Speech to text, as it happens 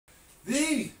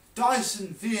The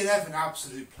Dyson V11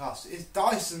 Absolute Plus is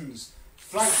Dyson's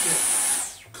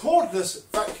flagship cordless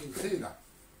vacuum cleaner.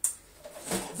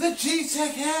 The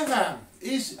Gtech Airman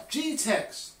is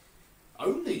Gtech's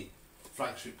only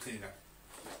flagship cleaner.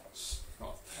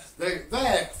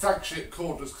 Their flagship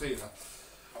cordless cleaner.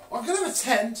 I'm going to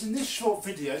attempt in this short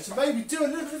video to maybe do a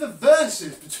little bit of a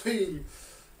versus between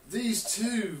these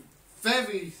two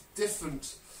very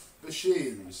different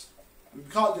machines. We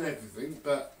can't do everything,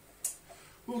 but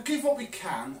we'll give what we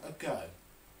can a go.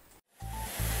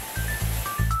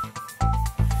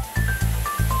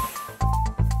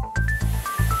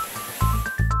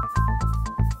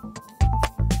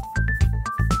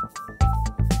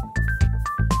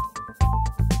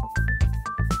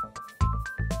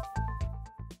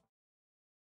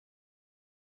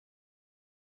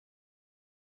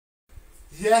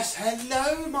 Yes,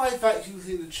 hello my vacuum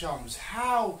cleaner chums,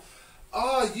 how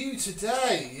are you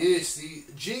today? It's the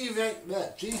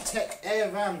Gtech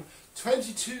Airman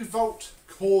 22 volt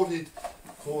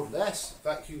cordless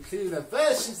vacuum cleaner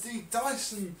versus the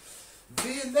Dyson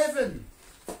V11,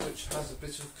 which has a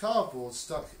bit of cardboard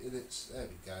stuck in its, there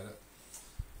we go, look,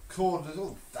 cordless.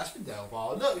 Oh, that's been down a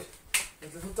while, look,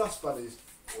 there's little dust bunnies.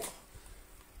 Oh.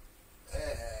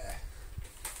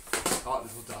 Like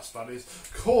little dust bunnies.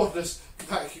 Cordless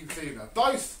vacuum cleaner.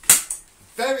 Both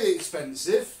very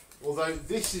expensive, although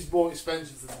this is more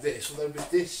expensive than this. Although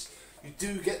with this you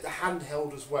do get the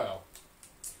handheld as well,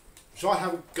 which I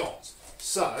haven't got.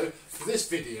 So for this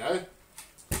video,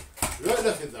 we won't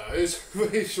look at those.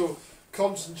 We shall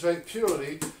concentrate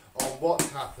purely on what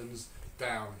happens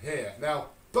down here. Now,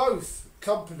 both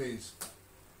companies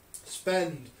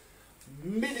spend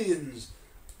millions,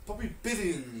 probably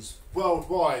billions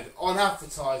worldwide on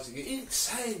advertising it, each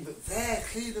saying that their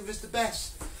cleaner is the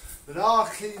best, that our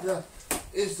cleaner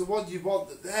is the one you want,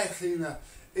 that their cleaner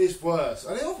is worse.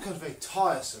 And it all becomes very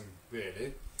tiresome,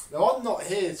 really. Now, I'm not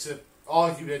here to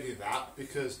argue any of that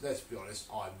because, let's be honest,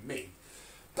 I'm me.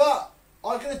 But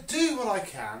I'm going to do what I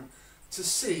can to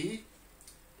see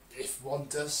if one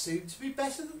does seem to be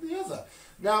better than the other.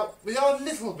 Now, we are a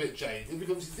little bit jaded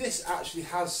because this actually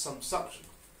has some suction.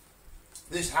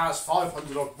 This has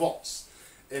 500 odd watts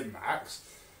in max.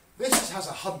 This has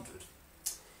 100.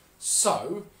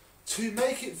 So, to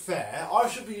make it fair, I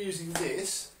should be using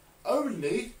this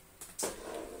only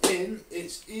in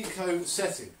its eco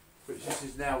setting, which this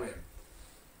is now in.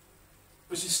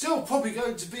 Which is still probably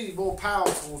going to be more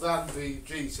powerful than the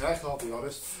Gtech, I'll be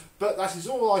honest. But that is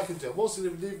all I can do. I'm also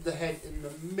going to leave the head in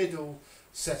the middle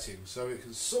setting so it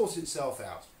can sort itself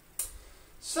out.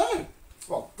 So,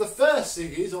 well, the first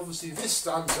thing is, obviously, this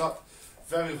stands up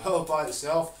very well by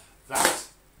itself. That,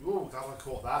 ooh, glad I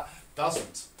caught that,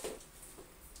 doesn't.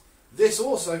 This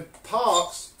also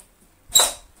parks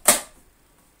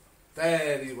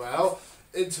fairly well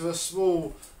into a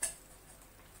small...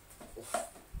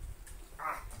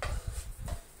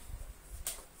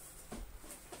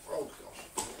 Oh, gosh.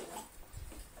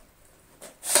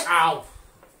 Ow!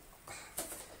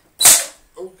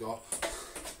 Oh, God.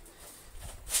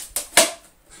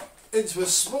 Into a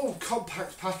small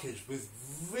compact package with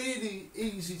really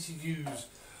easy to use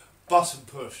button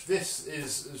push. This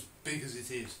is as big as it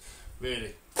is,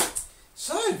 really.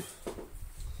 So,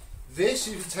 this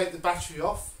you can take the battery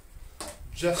off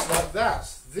just like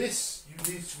that. This you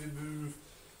need to remove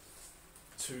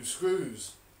 2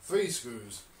 screws, 3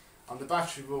 screws, and the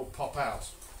battery will pop out.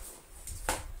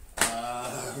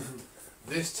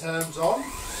 This turns on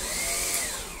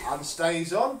and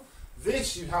stays on.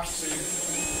 This you have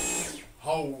to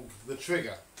hold the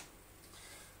trigger.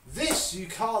 This you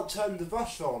can't turn the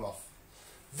brush roll off.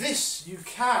 This you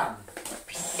can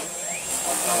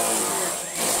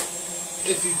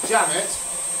if you jam it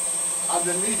and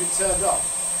then leave it turned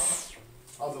off.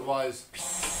 Otherwise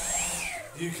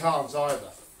you can't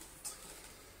either.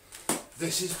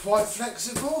 This is quite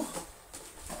flexible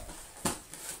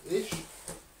ish.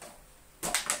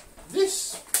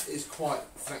 This is quite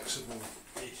flexible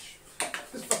ish.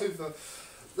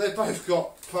 They've both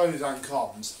got pros and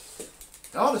cons.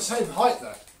 They are the same height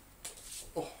though.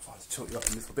 Oh, I'll tilt you up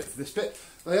a little bit for this bit.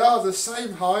 They are the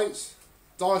same height.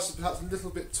 Dyson perhaps a little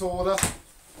bit taller.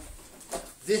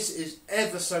 This is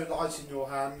ever so light in your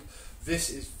hand. This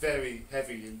is very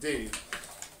heavy indeed.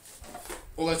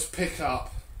 Although to pick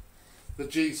up, the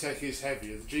Gtech is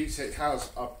heavier. The Gtech has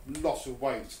a lot of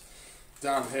weight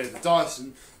down here. The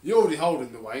Dyson, you're already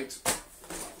holding the weight.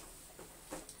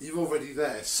 You're already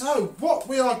there. So what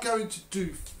we are going to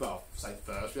do, well, say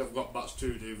first, we haven't got much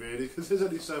to do really because there's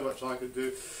only so much I can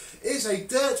do, is a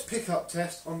dirt pickup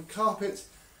test on carpet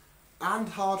and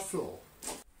hard floor.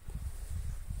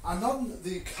 And on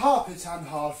the carpet and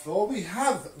hard floor we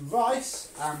have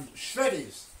rice and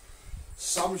shreddies.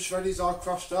 Some shreddies are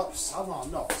crushed up, some are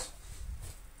not.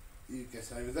 You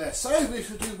get over there. So we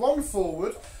should do one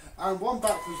forward and one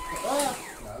backwards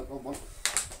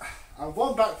and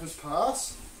one backwards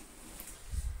pass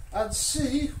and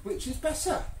see which is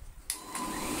better.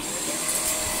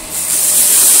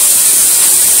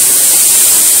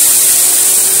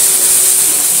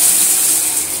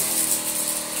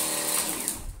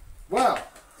 Well,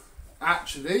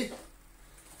 actually,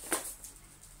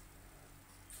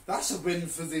 that's a win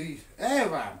for the air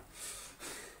ram.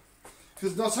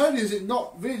 Because not only has it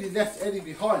not really left any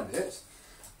behind it,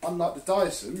 unlike the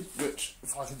Dyson, which,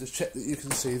 if I can just check that you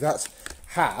can see, that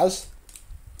has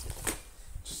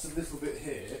just a little bit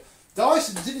here.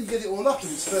 Dyson didn't get it all up in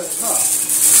its first pass.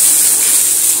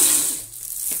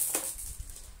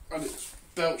 And it's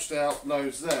belched out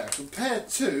loads there. Compared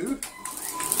to...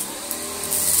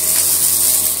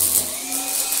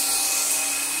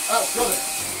 that's got it.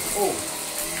 Oh,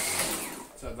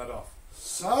 turn that off.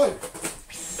 So,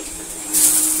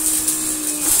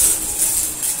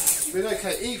 I mean,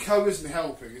 okay, Eco isn't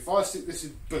helping. If I stick this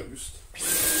in boost,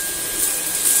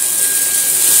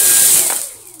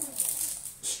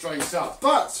 straight up.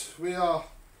 But we are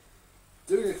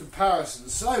doing a comparison.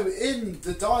 So, in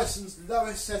the Dyson's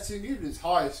lowest setting, even its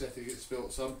highest setting, it's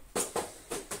built some.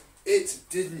 It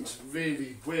didn't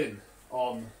really win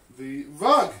on the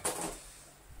rug.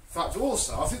 In fact,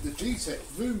 also, I think the Gtech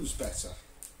room's better.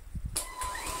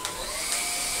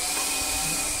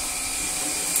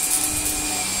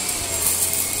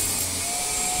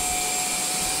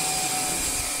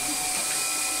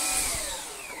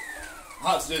 I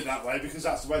had to do it that way because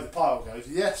that's the way the pile goes.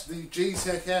 Yes, the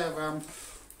Gtech Air Ram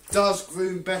does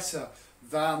groom better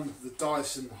than the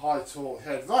Dyson high torque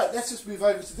head. Right, let's just move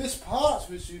over to this part,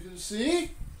 which you can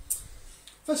see,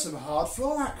 for some hard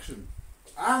floor action.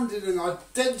 And in an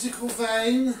identical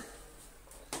vein,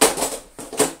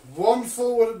 one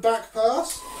forward and back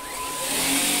pass.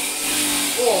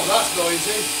 Oh, that's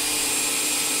noisy.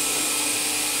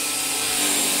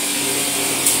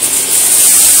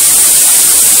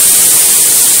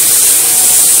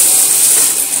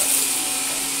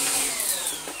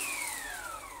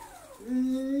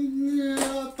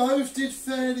 Yeah, both did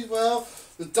fairly well.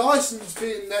 The Dyson's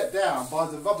being let down by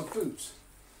the rubber boot.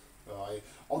 Right.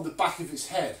 On the back of its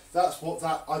head. That's what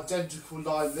that identical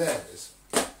line there is.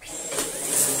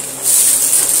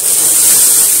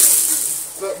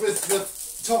 But with the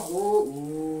top,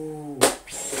 ooh,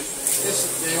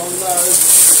 this is on low.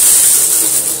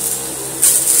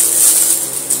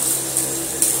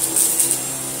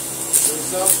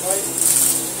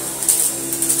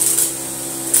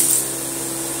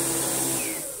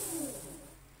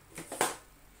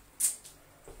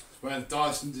 Where the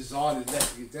Dyson design is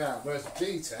letting it down, whereas the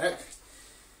Gtech,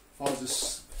 if I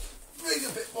just bring a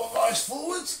bit more rice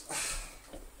forwards,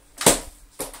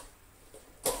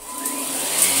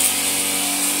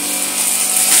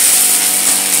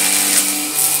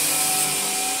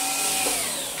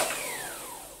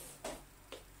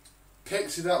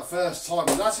 picks it up first time,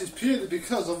 and that is purely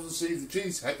because obviously the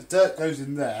Gtech, the dirt goes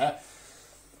in there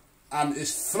and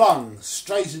is flung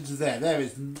straight into there. There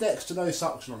is next to no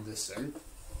suction on this thing.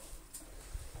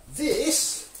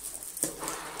 This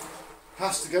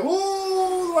has to go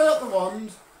all the way up the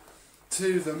wand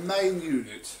to the main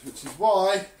unit, which is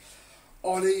why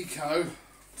on Eco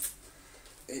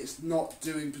it's not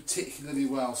doing particularly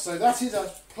well. So that is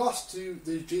a plus to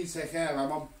the Gtech Air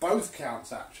Ram on both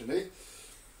counts actually.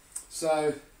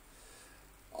 So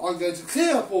I'm going to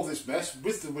clear up all this mess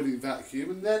with the winning vacuum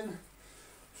and then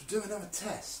do another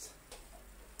test.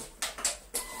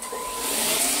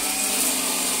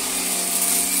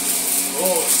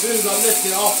 Oh, as soon as I lift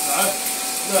it off now,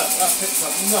 look, that picks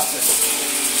up nothing.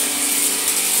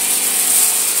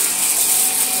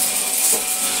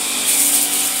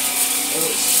 Oh,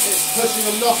 it's pushing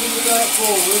a lot of the dirt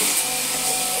forward.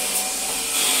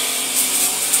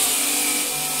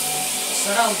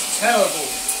 Sounds terrible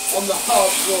on the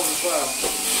hard floor as well.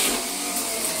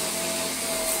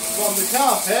 On the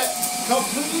carpet,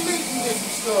 completely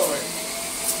different story.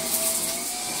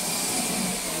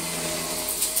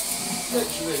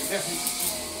 Literally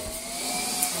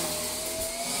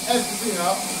everything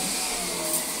up,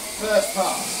 first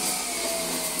pass.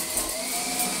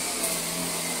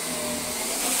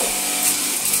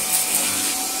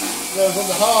 Whereas on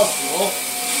the hard floor,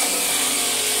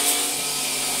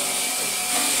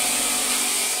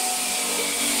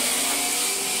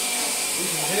 you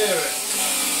can hear it.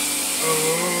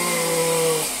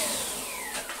 Oh.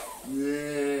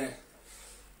 Yeah,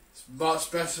 it's much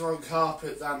better. better on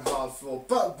carpet than hard floor.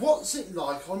 But what's it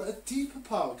like on a deeper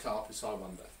pile carpet, I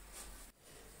wonder?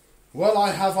 Well, I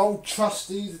have old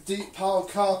trusty, the deep pile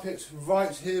carpet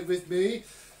right here with me.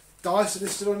 Dyson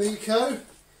is still on Eco.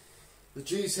 The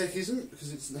Gtech isn't,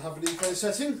 because it doesn't have an Eco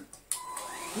setting.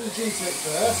 Do the Gtech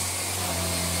first.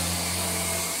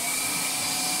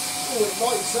 Oh, it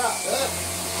likes that there.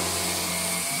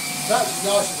 That's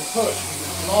nice as a push,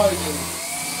 because it's gliding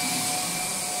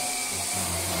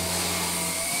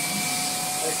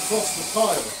across the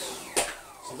pile.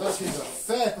 So that gives a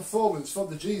fair performance from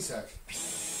the Gtech.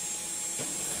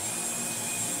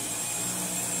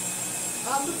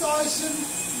 And the Dyson,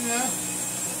 yeah,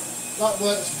 that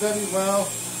works very well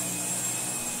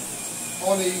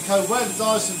on Eco. Where the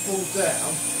Dyson falls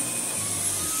down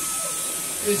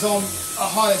is on a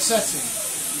higher setting.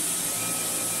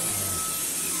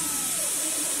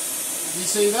 You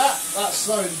see that? That's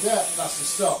slowing down, that's the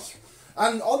stop.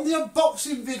 And on the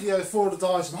unboxing video for the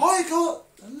Dyson, I got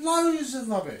loads of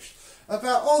rubbish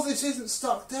about, oh, this isn't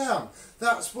stuck down.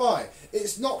 That's why.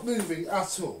 It's not moving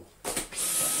at all.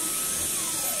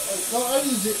 Not only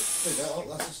is it, there you go, oh,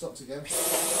 that's just stopped again.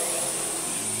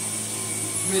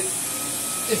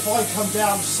 If I come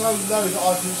down so low that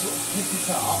I can sort of pick it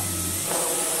up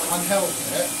and help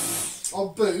it,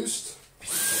 on boost,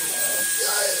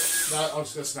 no, I'm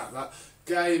just going to snap that,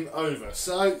 game over.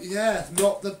 So yeah,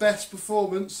 not the best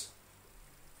performance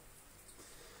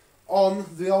on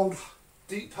the old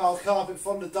deep pile carpet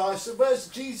from the Dyson. Whereas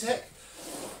the Gtech,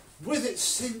 with its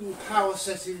single power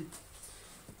setting,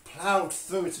 ploughed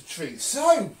through it a treat.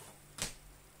 So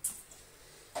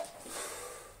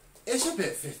it's a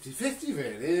bit 50-50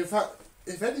 really. In fact,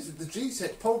 if anything, the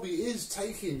Gtech probably is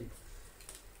taking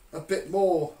a bit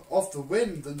more of the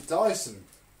win than the Dyson,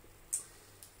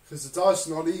 because the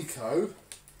Dyson on Eco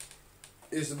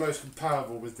is the most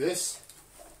comparable with this.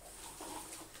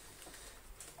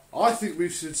 I think we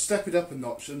should step it up a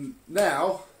notch, and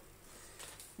now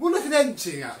we'll look at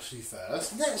emptying actually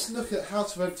first. Let's look at how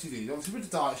to empty these. Obviously with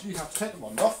the Dyson you have to take the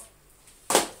wand off,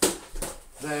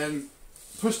 then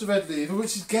push the red lever,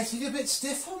 which is getting a bit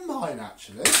stiff on mine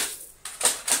actually,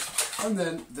 and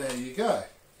then there you go.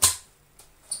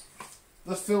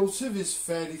 The filter is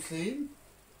fairly clean.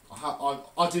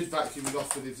 I did vacuum it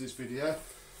off with this video,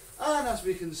 and as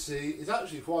we can see there's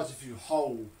actually quite a few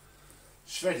whole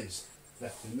shredders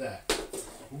left in there.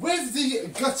 With the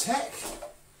Gtech,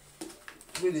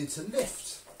 we need to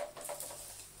lift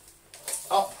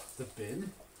up the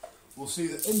bin. We'll see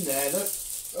that in there, look,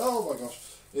 oh my gosh,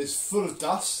 it's full of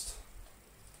dust.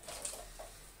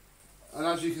 And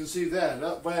as you can see there,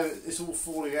 look, where it's all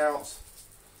falling out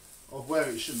of where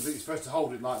it shouldn't be. It's supposed to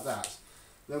hold it like that.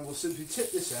 Then we'll simply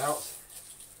tip this out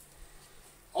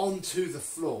onto the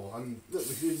floor. And look,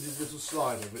 we can use this little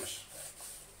slider, which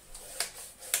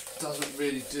doesn't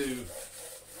really do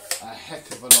a heck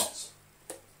of a lot.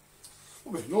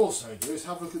 What we can also do is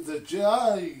have a look at the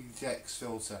Gtech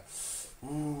filter.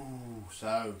 Ooh,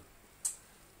 so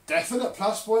definite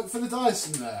plus point for the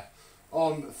Dyson there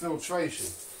on filtration.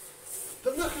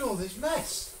 But look at all this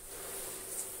mess.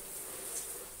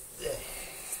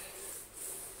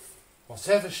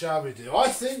 Whatever shall we do? I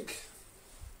think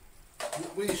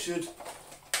that we should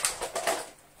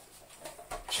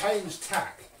change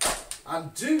tack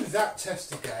and do that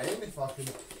test again, if I can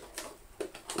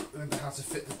remember how to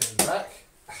fit the bin back.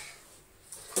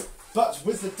 But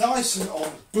with the Dyson on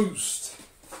boost.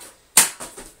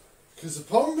 Because the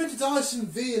problem with the Dyson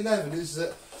V11 is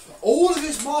that all of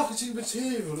its marketing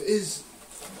material is,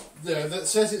 you know, that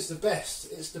says it's the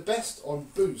best. It's the best on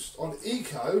boost. On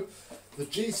Eco, the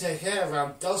Gtech Air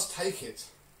Round does take it.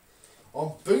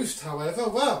 On boost, however,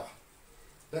 well,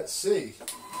 let's see.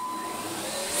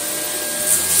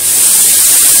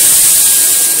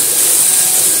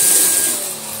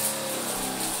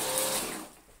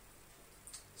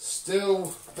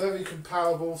 Still very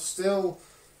comparable, still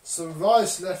some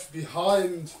rice left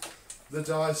behind the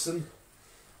Dyson.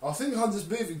 I think I'm just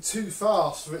moving too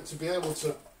fast for it to be able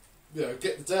to, you know,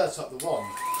 get the dirt up the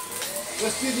wand.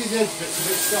 Let's give these edge bits a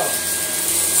bit start.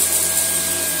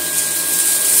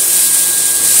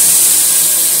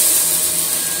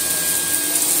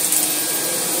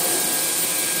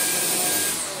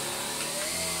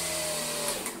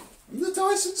 And the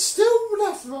Dyson still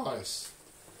left rice.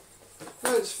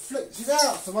 No, it's flicked it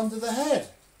out from under the head.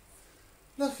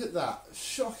 Look at that,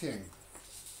 shocking.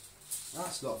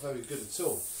 That's not very good at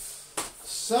all.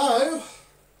 So,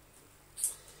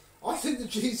 I think the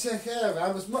Gtech Air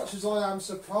Round, as much as I am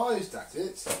surprised at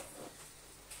it,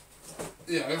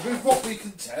 you know, with what we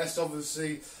can test,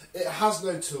 obviously, it has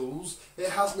no tools, it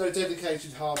has no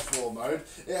dedicated hard floor mode,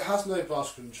 it has no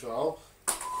bus control.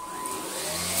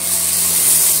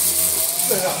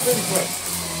 do that really quick.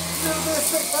 A little bit of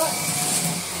flick back.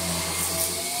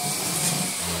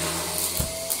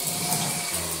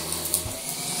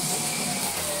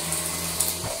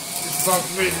 This front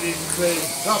really needs clean.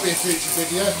 That'll be a future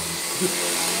video.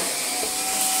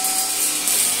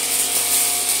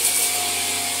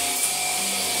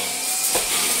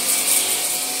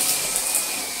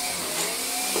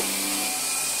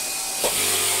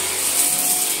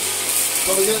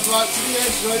 Got to get right to the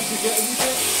edge, ready to get any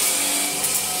bits.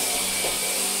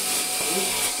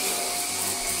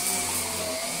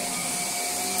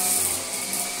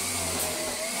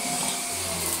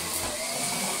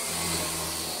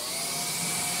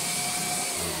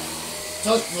 It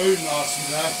does groom nicely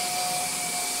there.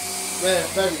 They're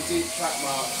very deep track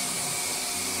marks.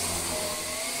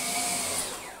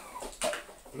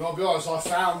 But I'll be honest, I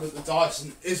found that the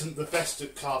Dyson isn't the best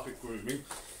at carpet grooming.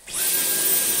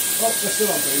 Oh, they're still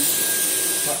on boost.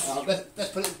 Let's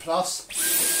put it in plus.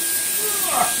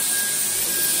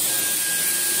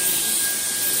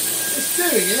 It's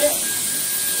doing it,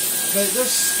 but it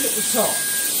does skip the top.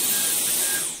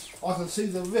 I can see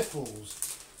the ripples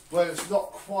where it's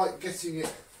not quite getting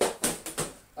it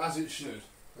as it should.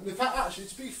 And in fact, actually,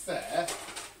 to be fair,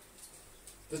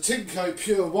 the Tineco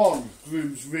Pure 1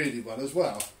 grooms really well as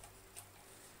well.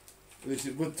 At least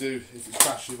it would do if its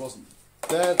battery wasn't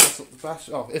there. That's not the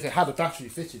battery. Oh, if it had a battery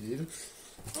fitted even.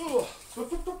 Oh.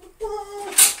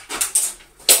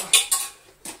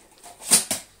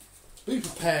 Be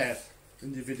prepared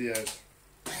in your videos.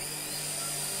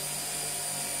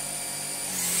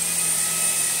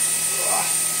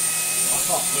 I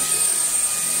can't push it.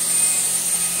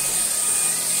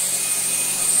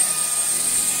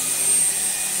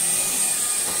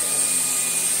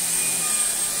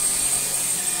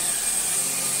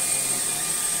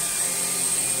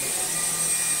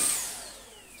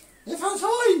 In fact,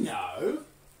 I know.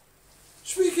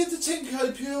 Should we give the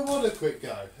Tineco Pure 1 a quick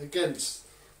go against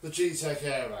the Gtech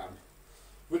Air Ram?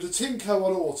 With the Tineco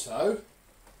on auto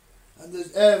and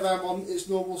the Air Ram on its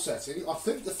normal setting, I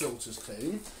think the filter's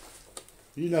clean.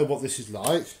 You know what this is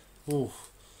like. Ooh.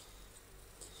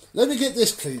 Let me get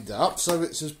this cleaned up so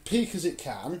it's as peak as it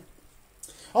can.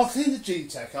 I'll clean the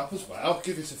Gtech up as well,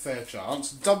 give it a fair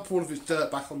chance, dump all of its dirt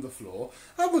back on the floor,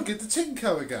 and we'll give the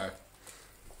Tineco a go.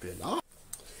 Be a laugh.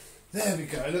 There we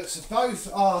go, look, so both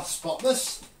are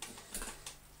spotless.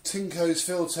 Tineco's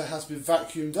filter has been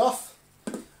vacuumed off,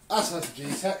 as has the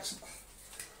Gtech's.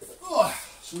 Oh,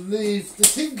 so leave the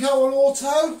Tineco on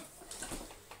auto,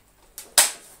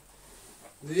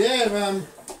 the Air Ram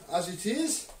as it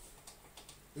is.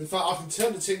 In fact, I can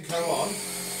turn the Tineco on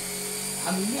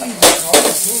and leave it on.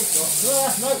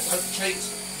 Oh, no, don't cheat.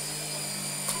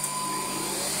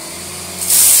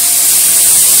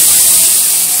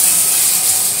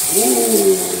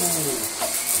 Ooh.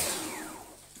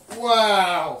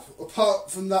 Wow! Apart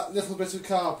from that little bit of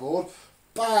cardboard,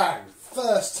 bang!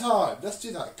 First time. Let's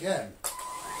do that again.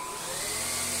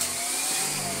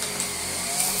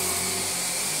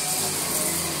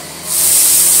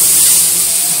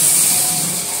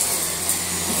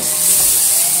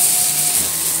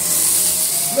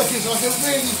 Looking like a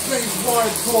really big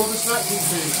wide cordless vacuum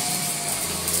cleaner.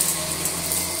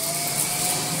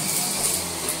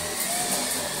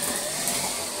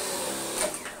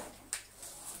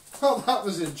 Well, that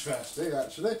was interesting,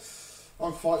 actually.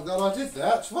 I'm quite glad I did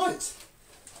that. Right,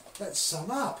 let's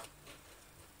sum up.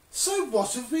 So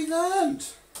what have we learned?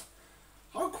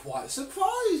 I'm quite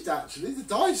surprised, actually. The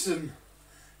Dyson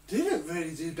didn't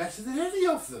really do better than any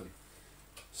of them.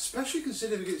 Especially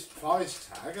considering its price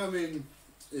tag. I mean,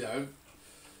 you know,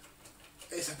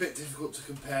 it's a bit difficult to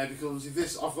compare because if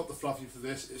this, I've got the fluffy for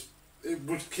this, it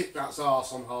would kick that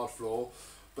arse on hard floor.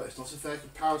 But it's not a fair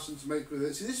comparison to make with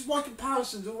it. See, this is why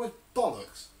comparisons are always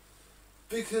bollocks.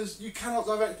 Because you cannot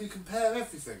directly compare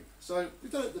everything. So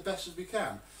we've done it the best as we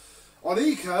can. On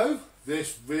Eco,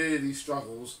 this really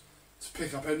struggles to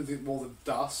pick up anything more than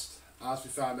dust. As we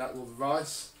found out with all the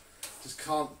rice. Just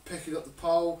can't pick it up the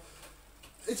pole.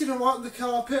 It did alright on the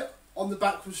carpet, on the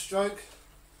backward stroke.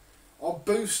 On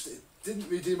Boost, it didn't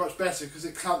really do much better because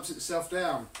it clamps itself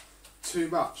down too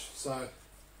much. So,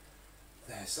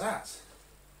 there's that.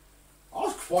 I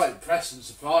was quite impressed and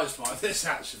surprised by this,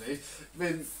 actually. I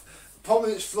mean, the problem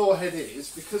with its floor head is,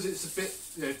 because it's a bit,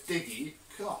 you know, diggy,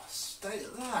 gosh, state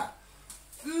of that.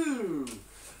 Ooh.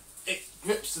 It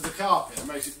grips to the carpet and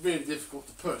makes it really difficult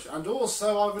to push. And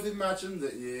also, I would imagine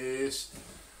that, yes,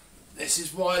 this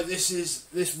is why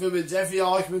this ruins every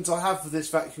argument I have for this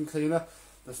vacuum cleaner.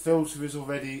 The filter is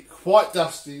already quite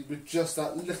dusty with just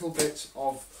that little bit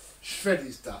of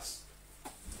Shreddy's dust.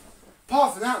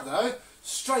 Apart from that, though,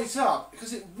 straight up,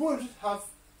 because it would have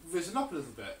risen up a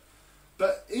little bit.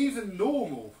 But even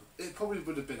normal, it probably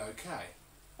would have been okay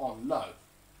on low.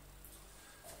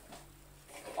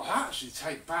 I actually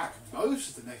take back most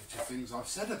of the negative things I've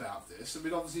said about this. I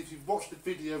mean, obviously, if you've watched the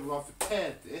video where I've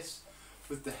prepared this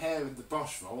with the hair and the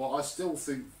brush roll, I still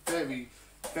think very,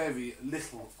 very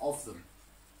little of them.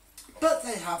 But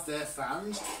they have their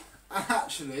fans, and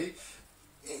actually,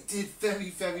 it did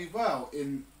very, very well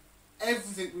in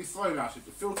everything we've thrown at it.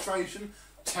 The filtration,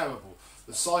 terrible.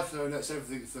 The cyclone lets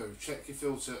everything through. Check your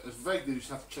filter. As regularly as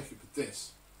you have to check it with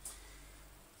this.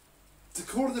 To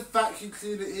call it a vacuum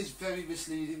cleaner is very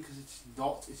misleading because it's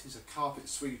not. It is a carpet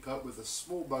sweeper with a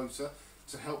small motor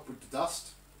to help with the dust.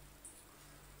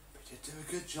 But it did do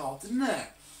a good job, didn't it?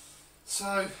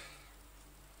 So,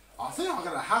 I think I'm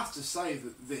going to have to say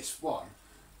that this won.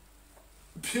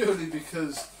 Purely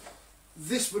because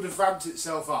this would have ramped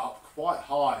itself up quite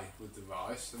high with the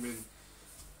rice. I mean,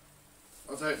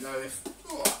 I don't know if...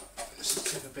 Oh, let's just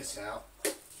tip a bit out.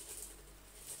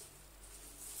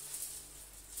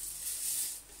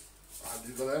 And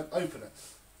you've got to open it.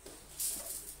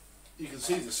 You can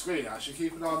see the screen actually.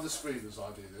 Keep an eye on the screen as I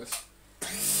do this.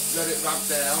 Let it ramp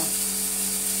down.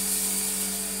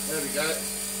 There we go.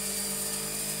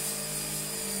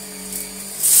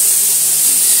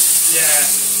 Yeah.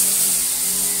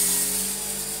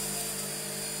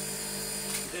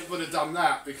 It would have done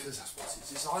that because that's what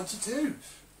it's designed to do.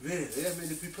 Really, I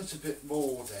mean, if we put a bit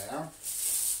more down.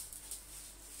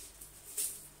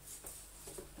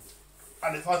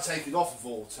 And if I take it off of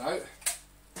auto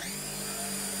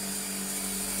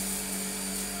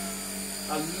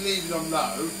and leave it on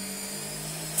low,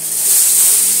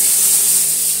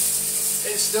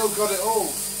 it's still got it all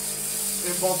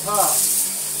in one pass.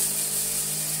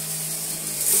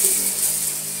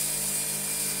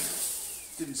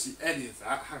 Didn't see any of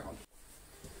that. Hang on.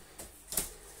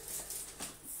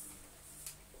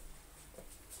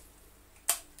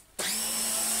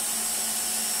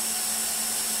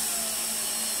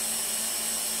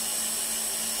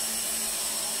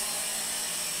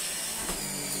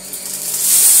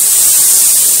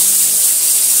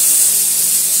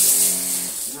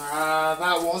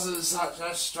 That wasn't such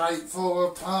a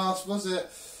straightforward pass, was it? I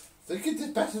think it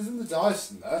did better than the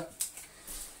Dyson though.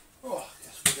 Oh, I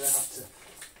guess we're going to have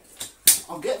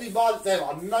to... I'll get me mind there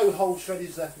are no whole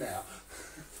shreddies left now.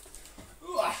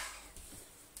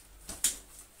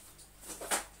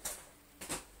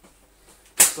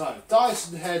 So,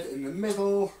 Dyson head in the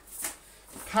middle,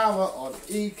 power on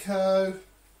Eco,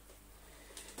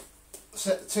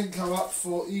 set the Tineco up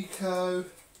for Eco,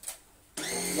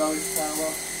 low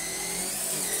power,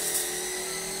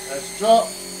 there's a drop.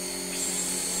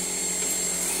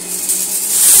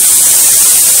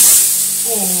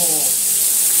 Oh.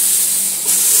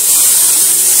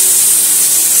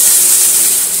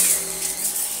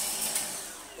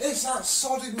 It's that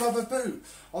sodding rubber boot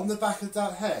on the back of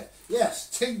that head. Yes,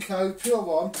 Tineco, pure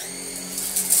one.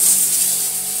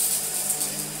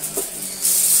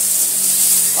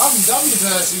 I haven't done the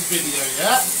versing video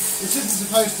yet. It isn't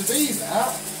supposed to be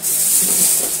that.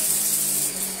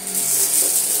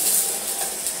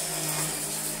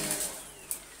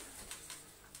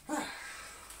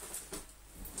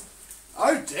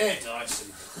 Oh dear,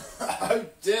 Dyson. Oh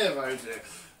dear, oh dear.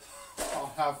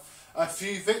 I have a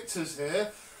few victors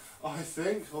here, I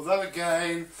think, although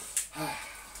again,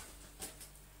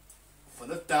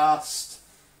 full of dust.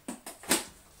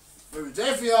 Ruined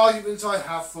every argument I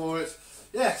have for it.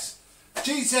 Yes,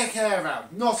 Gtech Air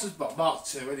Ramp, not as bad, Mark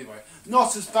 2 anyway,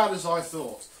 not as bad as I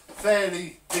thought.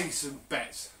 Fairly decent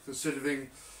bet, considering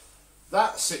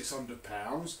that's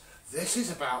 £600. This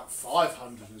is about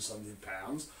 500 and something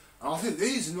pounds. And I think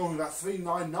these are normally about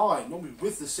 $399, normally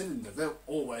with the cylinder. They're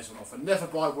always on offer. Never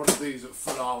buy one of these at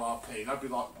full RRP. That'd be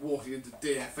like walking into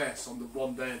DFS on the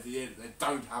one day of the year that they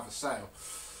don't have a sale.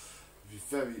 It'd be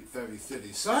very, very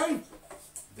silly. So,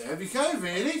 there we go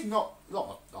really. Not a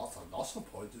lot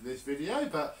of point to this video,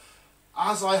 but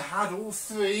as I had all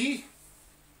three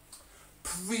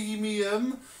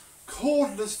premium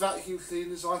cordless vacuum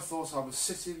cleaners, I thought I would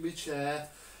sit in my chair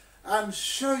and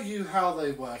show you how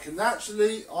they work. And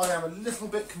actually, I am a little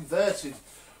bit converted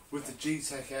with the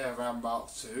Gtech Air Ramp Mark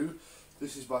 2.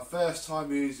 This is my first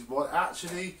time using one.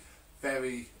 Actually,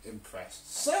 very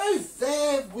impressed. So,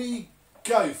 there we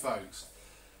go, folks.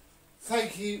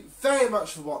 Thank you very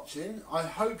much for watching. I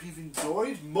hope you've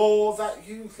enjoyed. More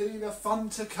vacuum cleaner fun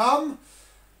to come.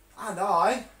 And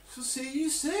I shall see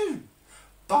you soon.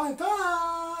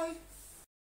 Bye-bye.